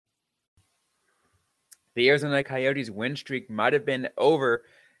The Arizona Coyotes win streak might have been over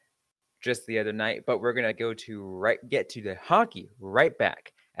just the other night, but we're gonna get to the hockey right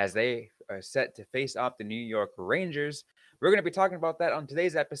back as they are set to face off the New York Rangers. We're gonna be talking about that on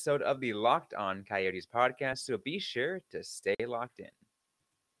today's episode of the Locked On Coyotes podcast, so be sure to stay locked in.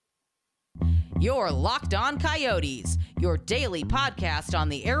 You're Locked On Coyotes, your daily podcast on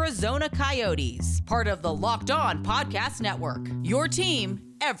the Arizona Coyotes, part of the Locked On Podcast Network. Your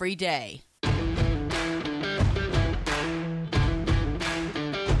team every day.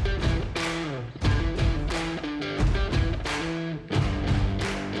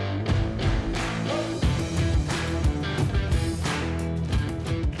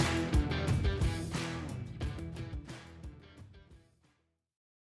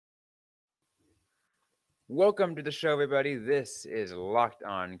 Welcome to the show, everybody. This is Locked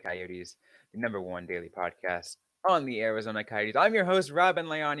On Coyotes, the number one daily podcast on the Arizona Coyotes. I'm your host, Robin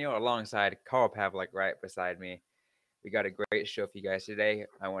Leonio, alongside Carl Pavlik right beside me. We got a great show for you guys today.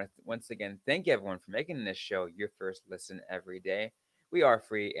 I want to once again thank everyone for making this show your first listen every day. We are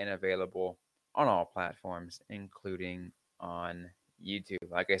free and available on all platforms, including on YouTube.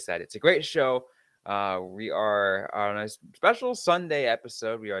 Like I said, it's a great show. We are on a special Sunday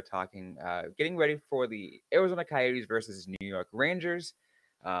episode. We are talking, getting ready for the Arizona Coyotes versus New York Rangers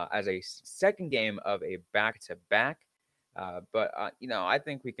as a second game of a back-to-back. But I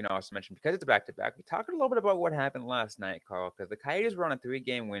think we can also mention, because it's a back-to-back, we talked a little bit about what happened last night, Carl, because the Coyotes were on a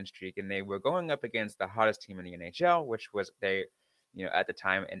 3-game win streak, and they were going up against the hottest team in the NHL, which was at the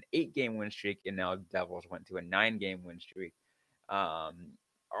time, an 8-game win streak, and now the Devils went to a 9-game win streak.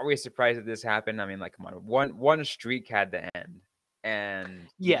 Are we surprised that this happened? I mean, like, come on, one streak had to end, and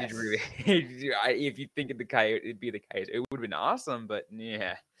yes, if you think of the Coyotes, it'd be the Coyotes. It would have been awesome, but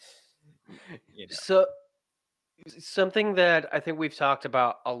yeah, So something that I think we've talked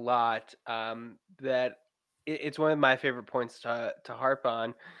about a lot, that it's one of my favorite points to harp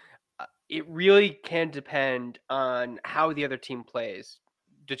on. It really can depend on how the other team plays,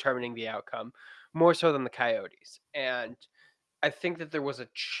 determining the outcome, more so than the Coyotes. And I think that there was a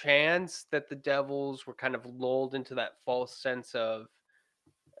chance that the Devils were kind of lulled into that false sense of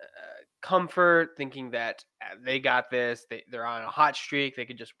comfort, thinking that they got this, they're on a hot streak, they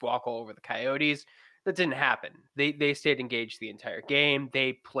could just walk all over the Coyotes. That didn't happen. They stayed engaged the entire game.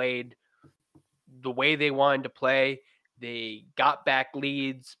 They played the way they wanted to play. They got back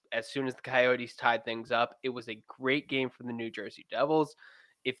leads as soon as the Coyotes tied things up. It was a great game for the New Jersey Devils.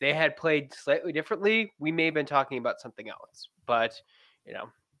 If they had played slightly differently, we may have been talking about something else. But,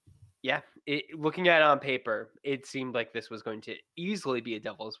 looking at it on paper, it seemed like this was going to easily be a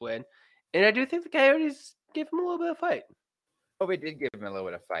Devils win. And I do think the Coyotes gave them a little bit of fight. Oh, we did give him a little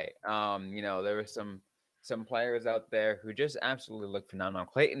bit of fight. There were some players out there who just absolutely look phenomenal.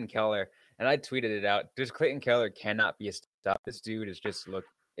 Clayton Keller, and I tweeted it out. Just Clayton Keller cannot be stopped. This dude is just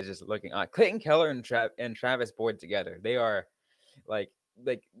looking. Clayton Keller and Travis Boyd together. They are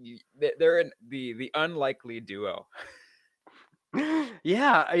they're in the unlikely duo.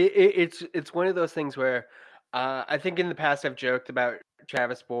 Yeah, it's one of those things where I think in the past I've joked about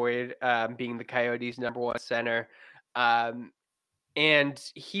Travis Boyd being the Coyotes' number one center,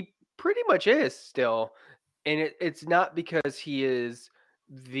 and he pretty much is still. And it's not because he is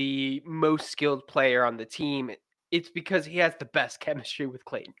the most skilled player on the team. It's because he has the best chemistry with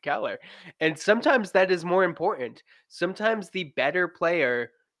Clayton Keller. And sometimes that is more important. Sometimes the better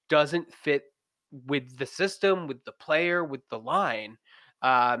player doesn't fit with the system, with the player, with the line.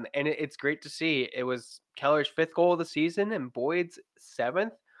 And it's great to see. It was Keller's 5th goal of the season and Boyd's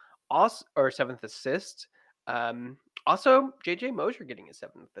 7th, or 7th assist. Also, JJ Mosier getting his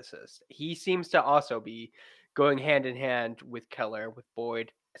 7th assist. He seems to also be going hand in hand with Keller, with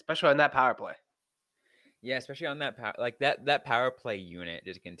Boyd, especially on that power play. Yeah, especially on that that power play unit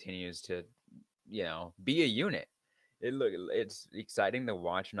just continues to, be a unit. It's exciting to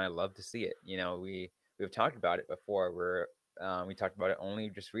watch, and I love to see it. We've talked about it before. We talked about it only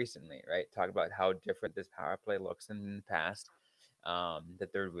just recently, right? Talked about how different this power play looks in the past.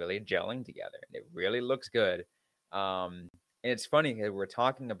 That they're really gelling together, and it really looks good. And it's funny that we're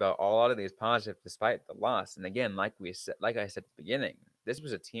talking about a lot of these positives despite the loss. And again, like I said at the beginning, this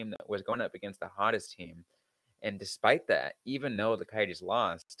was a team that was going up against the hottest team. And despite that, even though the Coyotes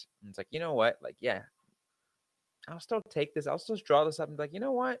lost, it's like, you know what? Like, yeah, I'll still take this. I'll still draw this up and be like, you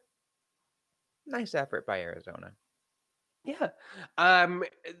know what? Nice effort by Arizona. Yeah.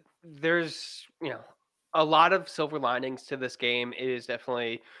 There's, a lot of silver linings to this game. It is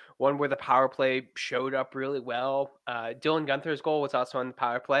definitely one where the power play showed up really well. Dylan Gunther's goal was also on the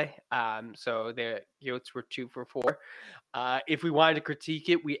power play. So the Yotes were 2 for 4. If we wanted to critique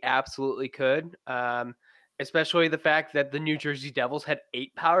it, we absolutely could. Especially the fact that the New Jersey Devils had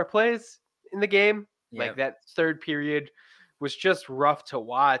 8 power plays in the game. Like Yep. that third period was just rough to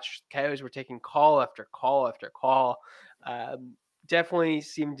watch. Coyotes were taking call after call after call. Definitely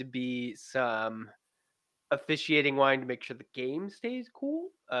seemed to be some officiating wanting to make sure the game stays cool,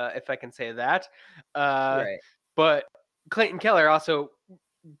 if I can say that. Right. But Clayton Keller also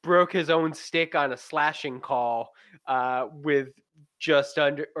broke his own stick on a slashing call with just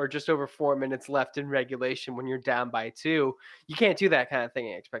over 4 minutes left in regulation when you're down by 2. You can't do that kind of thing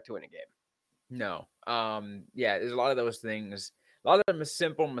and expect to win a game. No. Yeah, there's a lot of those things, a lot of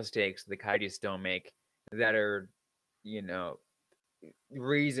simple mistakes the Coyotes still make that are,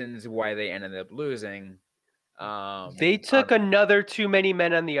 reasons why they ended up losing. They took another too many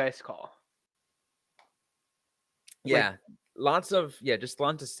men on the ice call. Yeah, just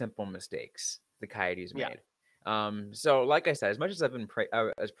lots of simple mistakes the Coyotes made. So like I said, as much as I've been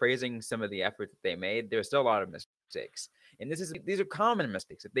praising some of the effort that they made, there's still a lot of mistakes, and these are common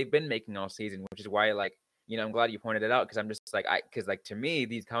mistakes that they've been making all season, which is why, like, I'm glad you pointed it out, because I'm just like, to me,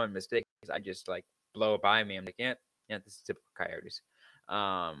 these common mistakes, I just like blow by me. I'm like, yeah, this is typical Coyotes.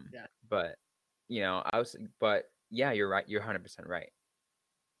 But you're right. You're 100% right.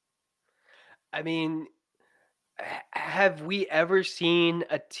 I mean, have we ever seen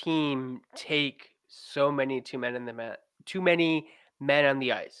a team take so many too many men on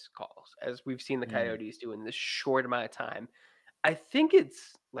the ice calls as we've seen the Coyotes do in this short amount of time? I think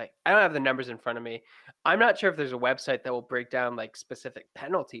it's like, I don't have the numbers in front of me. I'm not sure if there's a website that will break down like specific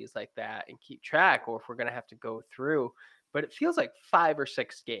penalties like that and keep track, or if we're going to have to go through, but it feels like 5 or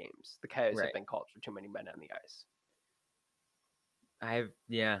 6 games the Coyotes have been called for too many men on the ice.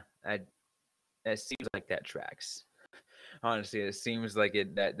 It seems like that tracks. Honestly, it seems like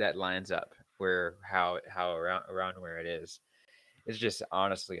that lines up where how around where it is. It's just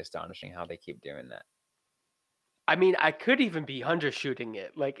honestly astonishing how they keep doing that. I mean, I could even be undershooting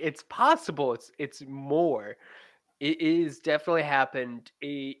it. Like, it's possible. It's more. It is definitely happened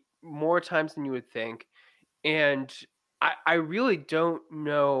more times than you would think, and I really don't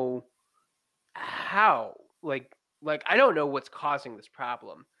know how. Like I don't know what's causing this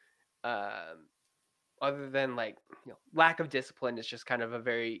problem. Other than lack of discipline is just kind of a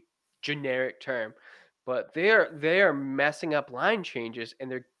very generic term, but they are messing up line changes, and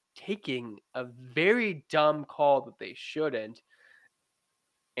they're taking a very dumb call that they shouldn't.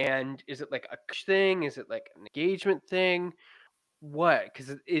 And is it like a thing? Is it like an engagement thing? What?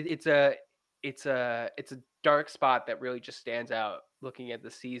 Because it's a dark spot that really just stands out looking at the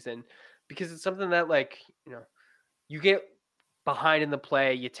season, because it's something that, like, you get behind in the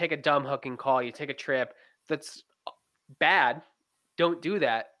play, you take a dumb hooking call, you take a trip. That's bad. Don't do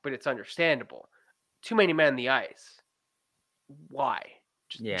that, but it's understandable. Too many men on the ice. Why?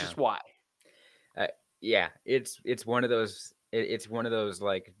 Just why? It's one of those. It's one of those,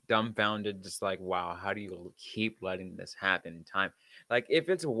 like, dumbfounded, just like, wow, how do you keep letting this happen in time? Like, if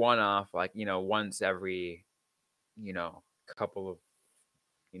it's a one-off, like, once every, couple of,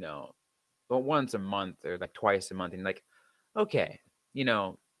 but once a month or like twice a month, and like, okay,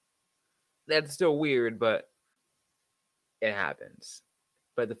 that's still weird, but it happens.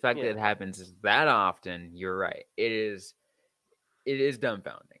 But the fact that it happens is that often, you're right. It is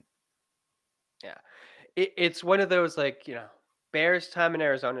dumbfounding. Yeah. It's one of those, like, Bears time in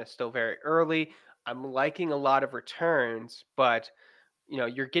Arizona is still very early. I'm liking a lot of returns, but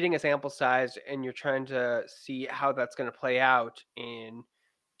you're getting a sample size, and you're trying to see how that's going to play out in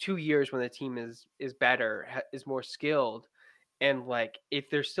 2 years when the team is better, is more skilled. And like, if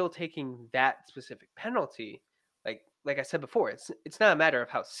they're still taking that specific penalty, like I said before, it's not a matter of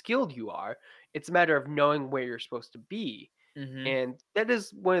how skilled you are. It's a matter of knowing where you're supposed to be. Mm-hmm. And that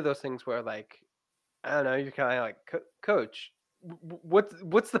is one of those things where, like, I don't know, you're kind of like, Coach,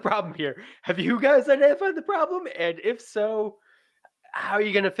 what's the problem here? Have you guys identified the problem? And if so, how are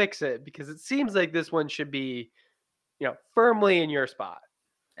you going to fix it? Because it seems like this one should be, firmly in your spot.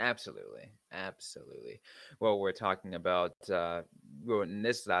 Absolutely. Well, we're talking about in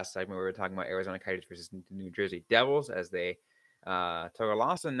this last segment, we were talking about Arizona Coyotes versus New Jersey Devils, as they took a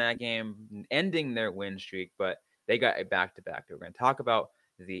loss in that game, ending their win streak, but they got a back-to-back. We're going to talk about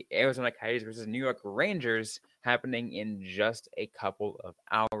the Arizona Coyotes versus New York Rangers happening in just a couple of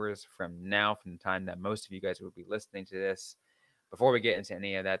hours from now, from the time that most of you guys will be listening to this. Before we get into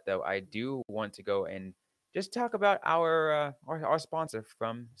any of that, though, I do want to go and just talk about our sponsor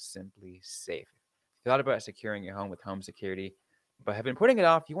from Simply Safe. thought about securing your home with home security, but have been putting it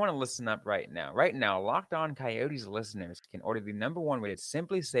off, you want to listen up right now. Right now, Locked On Coyotes listeners can order the #1 rated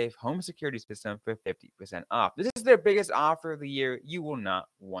Simply Safe home security system for 50% off. This is their biggest offer of the year. You will not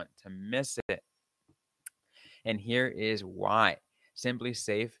want to miss it. And here is why. Simply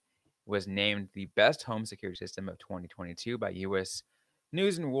Safe was named the best home security system of 2022 by U.S.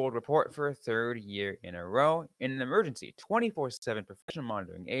 News and World Report for a third year in a row. In an emergency, 24/7 professional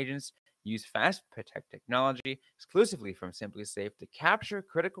monitoring agents use Fast Protect technology exclusively from Simply Safe to capture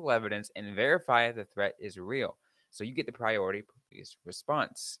critical evidence and verify the threat is real. So you get the priority police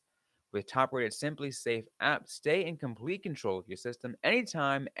response. With top-rated Simply Safe app, stay in complete control of your system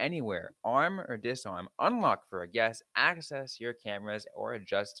anytime, anywhere. Arm or disarm, unlock for a guest, access your cameras, or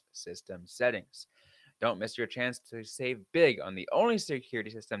adjust system settings. Don't miss your chance to save big on the only security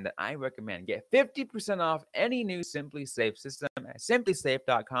system that I recommend. Get 50% off any new Simply Safe system at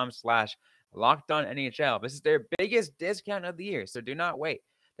simplysafe.com/LockedOnNHL. This is their biggest discount of the year, so do not wait.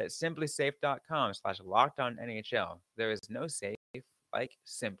 That's simplysafe.com/LockedOnNHL. There is no safe like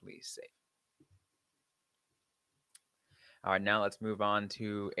Simply Safe. All right, now let's move on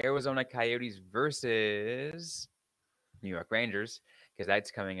to Arizona Coyotes versus New York Rangers, because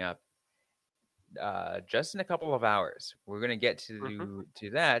that's coming up just in a couple of hours. We're gonna get to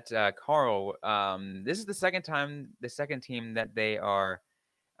that. Carl, this is the second team that they're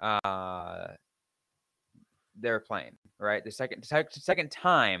playing, right? The second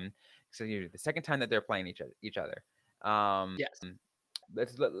time, excuse me, the second time that they're playing each other. Yes.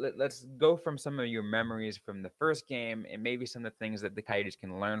 Let's go from some of your memories from the first game and maybe some of the things that the Coyotes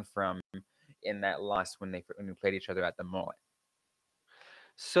can learn from in that loss when they played each other at the Mullet.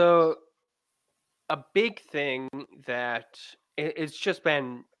 So a big thing that it's just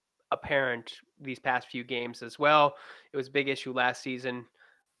been apparent these past few games as well. It was a big issue last season.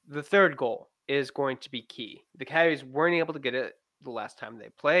 The third goal is going to be key. The Coyotes weren't able to get it the last time they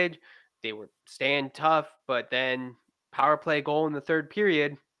played. They were staying tough, but then power play goal in the third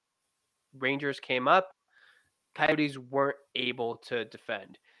period, Rangers came up. Coyotes weren't able to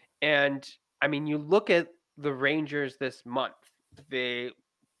defend. And I mean, you look at the Rangers this month, they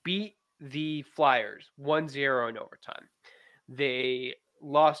beat the Flyers 1-0 in overtime. They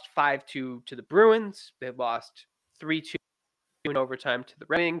lost 5-2 to the Bruins. They lost 3-2 in overtime to the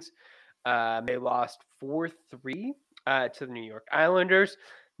Red Wings. They lost 4-3 to the New York Islanders.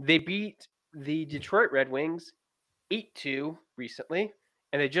 They beat the Detroit Red Wings 8-2 recently,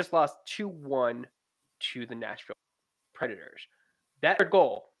 and they just lost 2-1 to the Nashville Predators. That third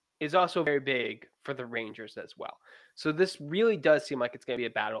goal is also very big for the Rangers as well. So this really does seem like it's going to be a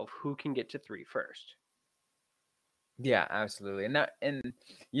battle of who can get to 3 first. Yeah, absolutely. And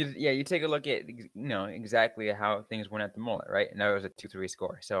you take a look at exactly how things went at the Mullet, right? And that was a 2-3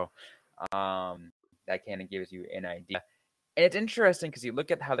 score. So that kind of gives you an idea. And it's interesting because you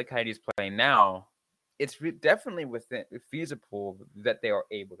look at how the Coyotes play now. It's definitely feasible that they are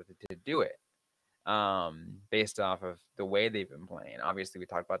able to do it. Based off of the way they've been playing. Obviously, we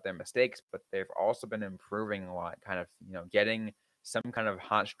talked about their mistakes, but they've also been improving a lot, kind of, getting some kind of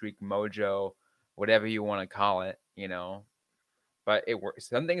hot streak mojo, whatever you want to call it, But it works.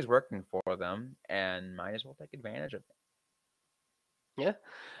 Something's working for them, and might as well take advantage of it. Yeah.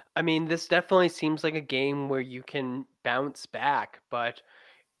 I mean, this definitely seems like a game where you can bounce back, but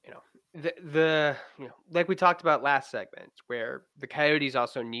like we talked about last segment, where the Coyotes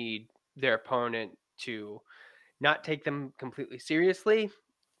also need their opponent to not take them completely seriously.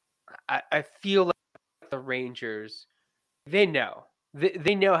 I feel like the Rangers, they know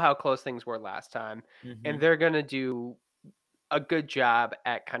how close things were last time, and they're gonna do a good job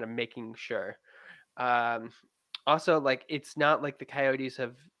at kind of making sure. Also, like, it's not like the Coyotes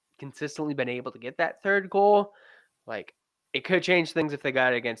have consistently been able to get that third goal. Like, it could change things if they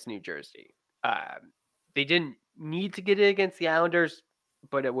got it against New Jersey. They didn't need to get it against the Islanders,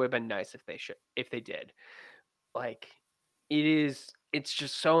 but it would have been nice if they did. Like, it's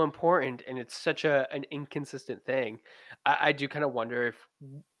just so important, and it's such an inconsistent thing. I do kind of wonder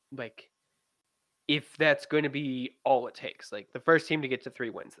if that's going to be all it takes. Like, the first team to get to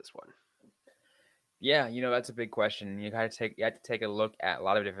 3 wins this one. Yeah, that's a big question. You have to take a look at a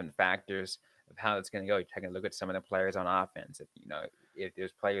lot of different factors of how it's going to go. You take a look at some of the players on offense. If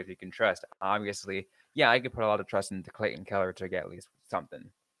there's players you can trust. Obviously, I could put a lot of trust into Clayton Keller to get at least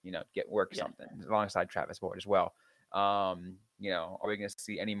something. Get something alongside Travis Boyd as well. Are we going to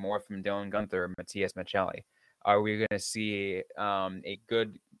see any more from Dylan Guenther or Matias Maccelli? Are we going to see a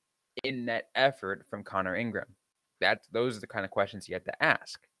good in-net effort from Connor Ingram? Those are the kind of questions you have to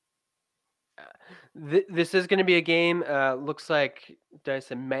ask. This is going to be a game. Looks like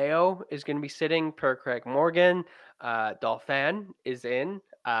Dyson Mayo is going to be sitting per Craig Morgan. Dolphin is in.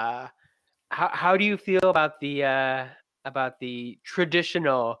 How do you feel about the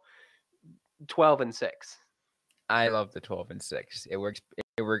traditional 12-6? I love the 12-6. It works.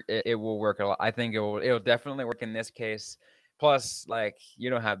 It will work a lot. I think it'll definitely work in this case. Plus, like, you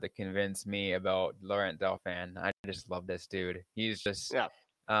don't have to convince me about Laurent Dauphin. I just love this dude. He's just Yeah.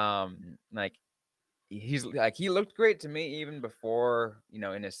 like he looked great to me even before,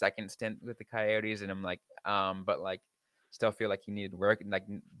 in his second stint with the Coyotes, and I'm like, but like still feel like he needed work, and like,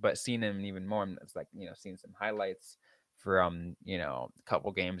 but seeing him even more, it's like, seeing some highlights from, a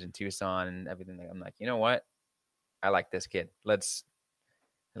couple games in Tucson and everything. Like, I'm like, you know what? I like this kid. Let's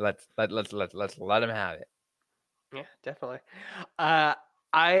let him have it. Yeah, definitely. I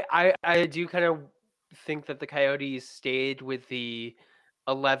do kind of think that the Coyotes stayed with the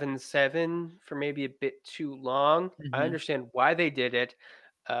 11-7 for maybe a bit too long. I Mm-hmm. understand why they did it.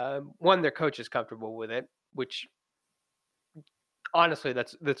 One, their coach is comfortable with it, which honestly,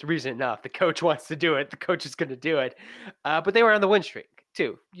 that's reason enough. The coach wants to do it. The coach is going to do it. But they were on the win streak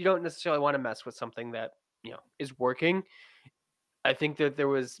too. You don't necessarily want to mess with something that is working. I think that there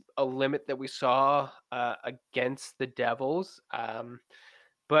was a limit that we saw against the Devils,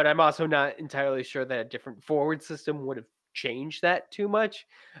 but I'm also not entirely sure that a different forward system would have changed that too much.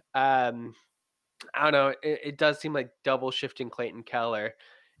 Um, I don't know. It does seem like double shifting Clayton Keller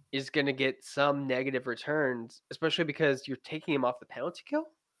is going to get some negative returns, especially because you're taking him off the penalty kill,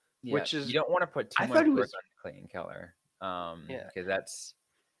 Yeah, which you is don't want to put too I much thought he work was on Clayton Keller, yeah. because that's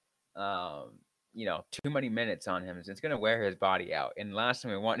too many minutes on him. It's going to wear his body out. And last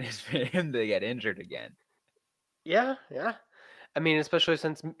thing we want is for him to get injured again. Yeah, yeah. I mean, especially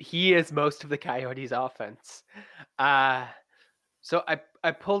since he is most of the Coyotes' offense. Uh, so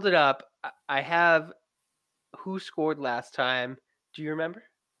I pulled it up. I have who scored last time. Do you remember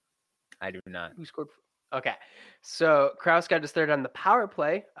I do not. who scored? Okay, so Kraus got his third on the power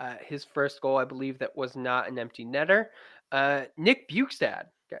play. His first goal, I believe, that was not an empty netter. Nick Bukestad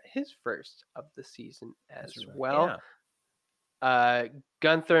got his first of the season as That's right. well. Yeah.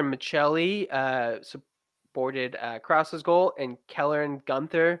 Gunther and Michelli supported Kraus's goal, and Keller and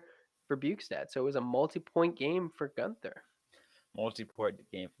Gunther for Bukestad. So it was a multi-point game for Gunther. Multi-point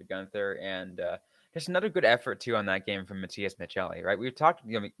game for Gunther, and just another good effort too on that game from Matias Michelli, right? We've talked,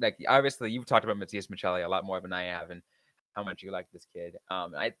 like, obviously you've talked about Matias Michelli a lot more than I have, and how much you like this kid.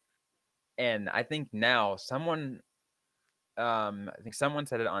 I think now I think someone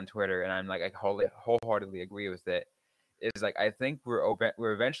said it on Twitter, and I'm like, I wholeheartedly agree with it. Is like, I think we're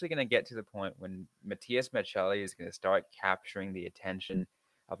eventually going to get to the point when Matias Michelli is going to start capturing the attention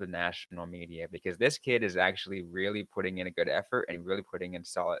of the national media, because this kid is actually really putting in a good effort and really putting in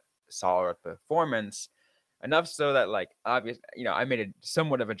solid performance. Enough so that, like, obviously, I made a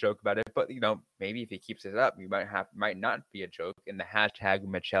somewhat of a joke about it, but maybe if he keeps it up, you might not be a joke in the hashtag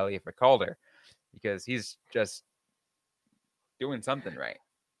Michelli for Calder, because he's just doing something right.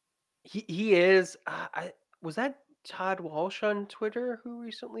 He is. Was that Todd Walsh on Twitter who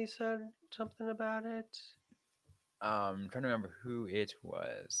recently said something about it? I'm trying to remember who it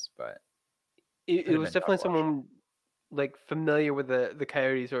was, but It could have was been Todd definitely Walsh. someone like familiar with the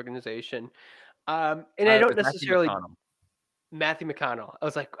Coyotes organization. And I It don't was Matthew necessarily McConnell. Matthew McConnell. I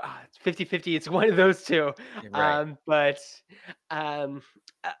was like, it's 50-50. It's one of those two. You're right. But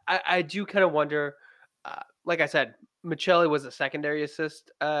I do kind of wonder. Like I said, Michelli was a secondary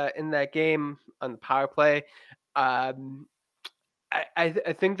assist in that game on the power play. Um, I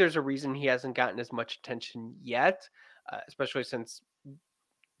think there's a reason he hasn't gotten as much attention yet, especially since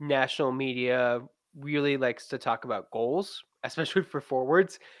national media really likes to talk about goals, especially for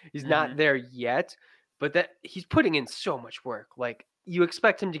forwards. He's not Mm-hmm. there yet, but that he's putting in so much work. Like, you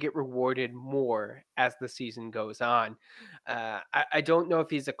expect him to get rewarded more as the season goes on. I don't know if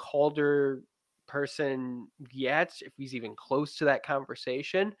he's a Calder person yet, if he's even close to that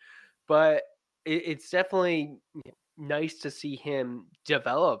conversation, but it's definitely nice to see him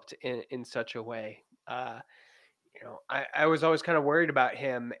developed in such a way. I was always kind of worried about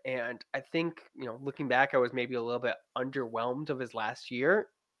him. And I think, looking back, I was maybe a little bit underwhelmed of his last year.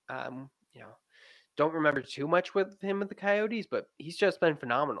 Um, you know, don't remember too much with him with the Coyotes, but he's just been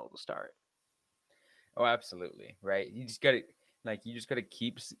phenomenal to start. Oh, absolutely. Right. You just gotta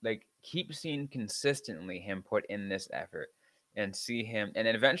keep seeing consistently him put in this effort, and see him, and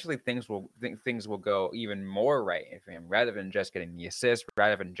then eventually things will go even more right for him, rather than just getting the assist,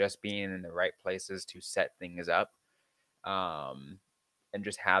 rather than just being in the right places to set things up, um, and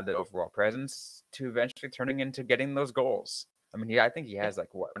just have the overall presence to eventually turning into getting those goals. I mean, I think he has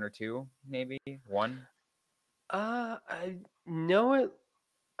like what, one or two, maybe one. I know it.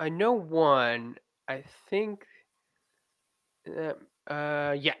 I know one. I think. Yeah,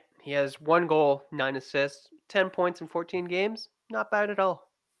 he has 1 goal, 9 assists, 10 points in 14 games. Not bad at all.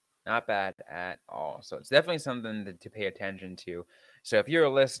 Not bad at all. So it's definitely something to pay attention to. So if you're a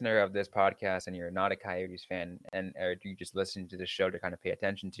listener of this podcast and you're not a Coyotes fan, and or you just listen to this show to kind of pay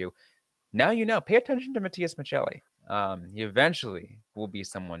attention to, now you know. Pay attention to Matias Maccelli. He eventually will be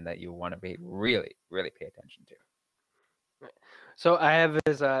someone that you want to be really, really pay attention to. So I have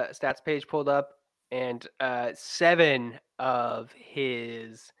his stats page pulled up, and 7 of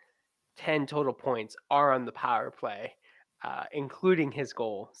his 10 total points are on the power play, including his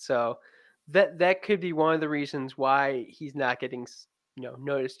goal. So that could be one of the reasons why he's not getting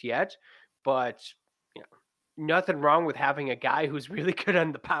noticed yet. But you know, nothing wrong with having a guy who's really good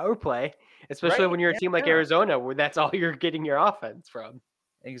on the power play, especially Right, when you're a team like yeah. Arizona, where that's all you're getting your offense from.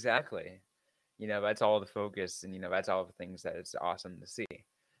 Exactly. That's all the focus, and that's all the things that it's awesome to see.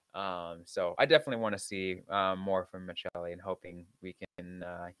 So I definitely want to see more from Maccelli, and hoping he can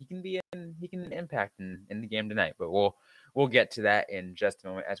impact in the game tonight. But we'll get to that in just a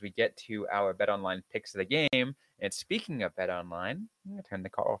moment as we get to our Bet Online picks of the game. And speaking of Bet Online, I'm gonna turn the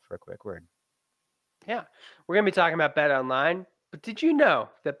call off for a quick word. Yeah, we're going to be talking about Bet Online. But did you know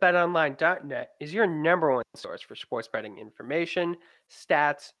that betonline.net is your number one source for sports betting information,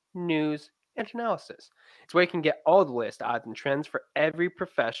 stats, news, and analysis? It's where you can get all the latest odds and trends for every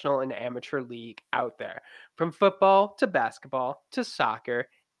professional and amateur league out there. From football to basketball to soccer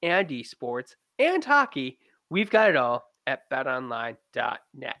and esports and hockey, we've got it all at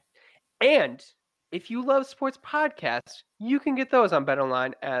betonline.net. And if you love sports podcasts, you can get those on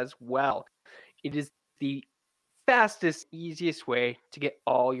BetOnline as well. It is the fastest, easiest way to get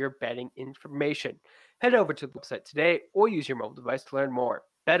all your betting information. Head over to the website today or use your mobile device to learn more.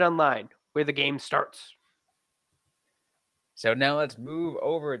 Bet online, where the game starts. So now let's move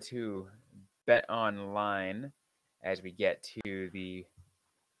over to Bet Online as we get to the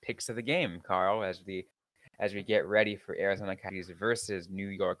picks of the game, Carl, as we get ready for Arizona Coyotes versus New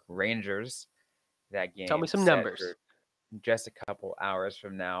York Rangers. That game Tell me some set numbers. for just a couple hours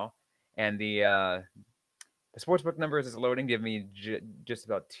from now, and the sportsbook numbers is loading. Give me just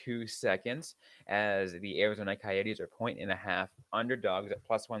about 2 seconds, as the Arizona Coyotes are 1.5 underdogs at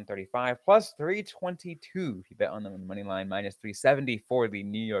plus 135, plus 322 if you bet on them on the money line, minus 370 for the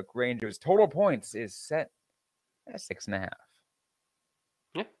New York Rangers. Total points is set at 6.5.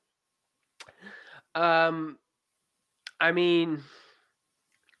 Yeah. I mean,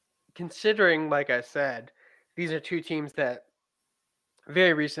 considering, like I said, these are two teams that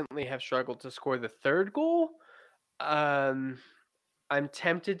very recently have struggled to score the third goal. I'm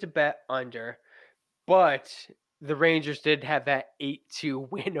tempted to bet under, but the Rangers did have that 8-2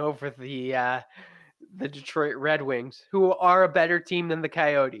 win over the Detroit Red Wings, who are a better team than the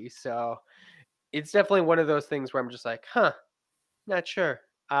Coyotes. So it's definitely one of those things where I'm just like, not sure.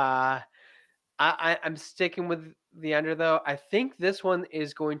 I'm sticking with the under, though. I think this one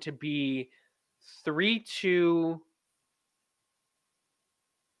is going to be 3-2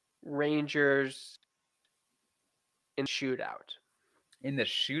 Rangers in shootout. In the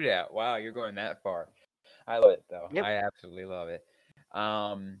shootout. Wow, you're going that far. I love it, though. Yep. I absolutely love it.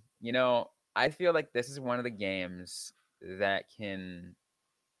 I feel like this is one of the games that can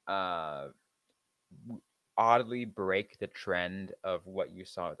oddly break the trend of what you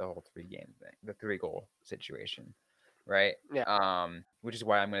saw with the whole 3-game thing, the 3-goal situation, right? Yeah. Which is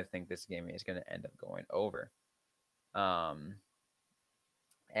why I'm going to think this game is going to end up going over.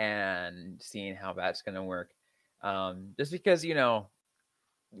 And seeing how that's going to work. Just because,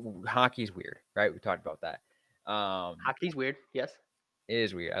 hockey's weird, right? We talked about that. Hockey's weird. Yes. It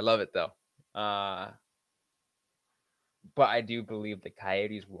is weird. I love it, though. But I do believe the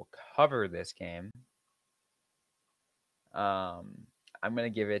Coyotes will cover this game. I'm going to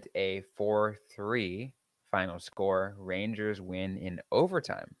give it a 4-3 final score. Rangers win in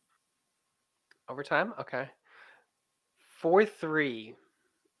overtime. Overtime? Okay. 4-3.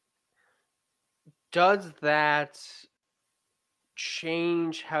 Does that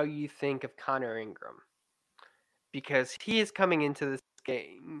change how you think of Connor Ingram? Because he is coming into this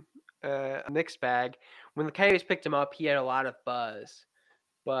game a mixed bag. When the Coyotes picked him up, he had a lot of buzz.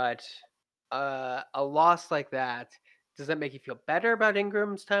 But a loss like that, does that make you feel better about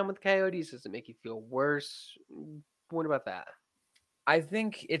Ingram's time with the Coyotes? Does it make you feel worse? What about that? I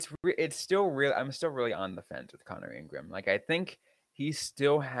think it's still real. I'm still really on the fence with Connor Ingram. Like, I think he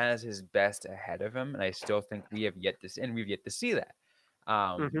still has his best ahead of him, and I still think we've yet to see that.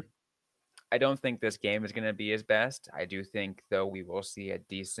 I don't think this game is going to be his best. I do think, though, we will see a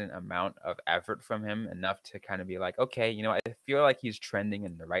decent amount of effort from him, enough to kind of be like, okay, I feel like he's trending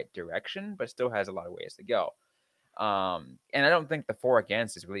in the right direction, but still has a lot of ways to go. And I don't think the 4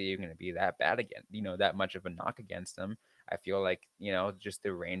 against is really even going to be that bad again, that much of a knock against them. I feel like, just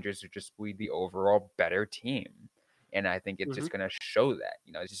the Rangers are just the overall better team. And I think it's just going to show that,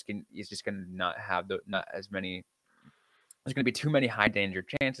 it's just going to not have not as many. There's going to be too many high danger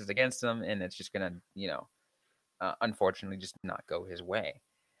chances against them, and it's just going to, unfortunately, just not go his way.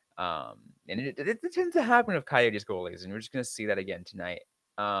 And it tends to happen with Coyotes goalies, and we're just going to see that again tonight.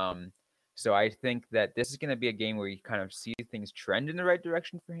 So I think that this is going to be a game where you kind of see things trend in the right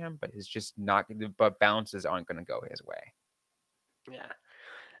direction for him, but it's just not. But bounces aren't going to go his way. Yeah,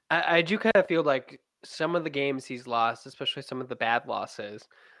 I do kind of feel like some of the games he's lost, especially some of the bad losses,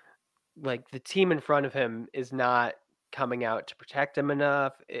 like the team in front of him is not coming out to protect him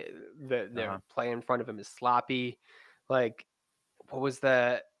enough. Their play in front of him is sloppy. Like, what was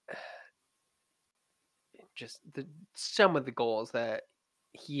that? Just some of the goals that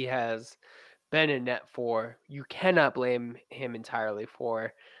he has been in net for, you cannot blame him entirely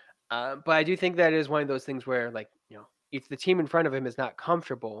for. But I do think that is one of those things where, like, if the team in front of him is not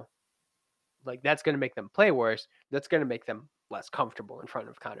comfortable, like, that's going to make them play worse. That's going to make them less comfortable in front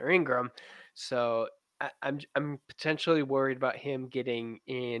of Connor Ingram. So I'm potentially worried about him getting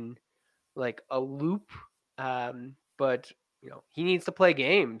in like a loop. But he needs to play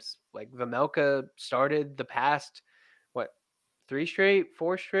games. Like, Vejmelka started the past 3 straight,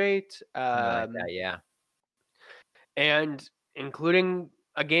 4 straight, Like that, yeah. And including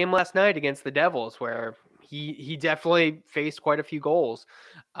a game last night against the Devils where he definitely faced quite a few goals.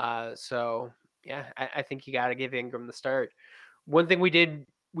 So yeah, I think you got to give Ingram the start. One thing we didn't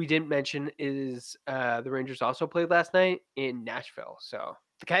mention is the Rangers also played last night in Nashville. So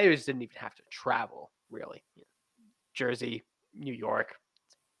the Coyotes didn't even have to travel, really. Jersey, New York,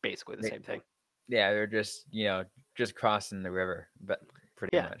 it's basically the same thing. Yeah, they're just, just crossing the river, but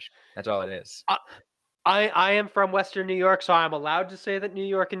pretty much. That's all it is. I am from Western New York, so I'm allowed to say that New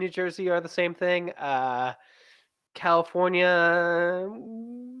York and New Jersey are the same thing. California,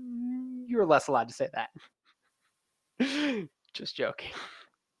 you're less allowed to say that. Just joking.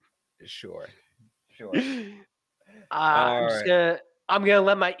 Sure. I'm gonna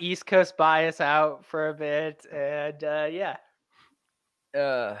let my East Coast bias out for a bit, and yeah.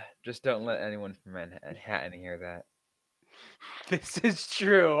 Just don't let anyone from Manhattan hear that. This is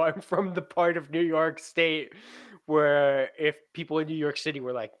true. I'm from the part of New York State where if people in New York City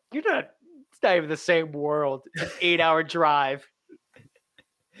were like, it's not even the same world. It's an 8-hour drive.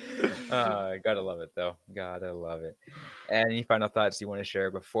 Gotta love it, though. Gotta love it. Any final thoughts you want to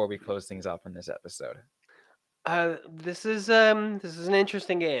share before we close things off on this episode? This is an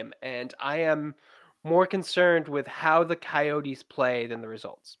interesting game, and I am more concerned with how the Coyotes play than the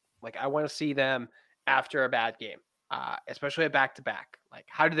results. Like, I want to see them after a bad game, especially a back-to-back. Like,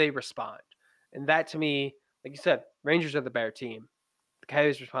 how do they respond? And that, to me, like you said, Rangers are the better team. The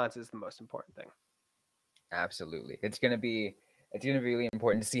Coyotes' response is the most important thing. Absolutely. It's gonna be really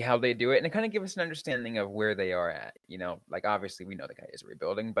important to see how they do it, and it kind of give us an understanding of where they are at. Like, obviously we know the Coyotes are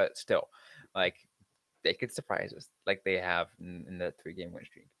rebuilding, but still, like, they could surprise us like they have in the 3-game win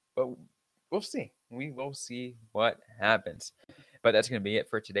streak. But we'll see. We will see what happens. But that's going to be it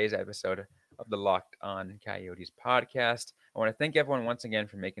for today's episode of the Locked On Coyotes podcast. I want to thank everyone once again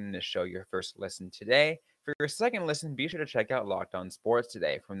for making this show your first listen today. For your second listen, be sure to check out Locked On Sports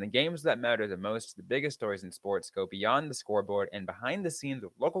Today. From the games that matter the most to the biggest stories in sports, go beyond the scoreboard and behind the scenes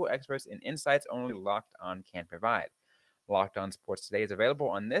with local experts and insights only Locked On can provide. Locked On Sports Today is available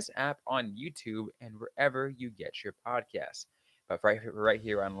on this app, on YouTube, and wherever you get your podcasts. But right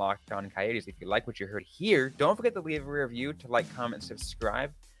here on Locked On Coyotes, if you like what you heard here, don't forget to leave a review, to like, comment,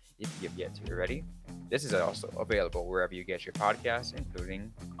 subscribe if you've yet to already. This is also available wherever you get your podcasts,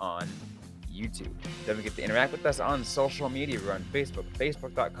 including on YouTube. Don't forget to interact with us on social media. We're on Facebook,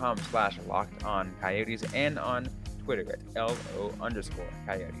 facebook.com/LockedOnCoyotes, and on Twitter at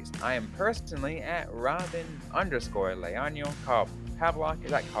LO_Coyotes. I am personally at Robin_Leano. Carl Pavlock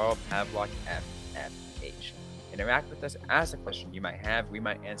is at Carl Pavlock FFH. Interact with us, ask a question you might have. We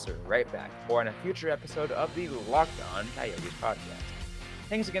might answer it right back, or on a future episode of the Locked On Coyotes podcast.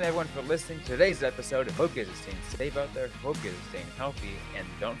 Thanks again, everyone, for listening to today's episode. Hope you guys are staying safe out there. Hope you guys are staying healthy. And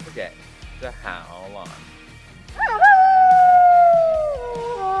don't forget to howl on.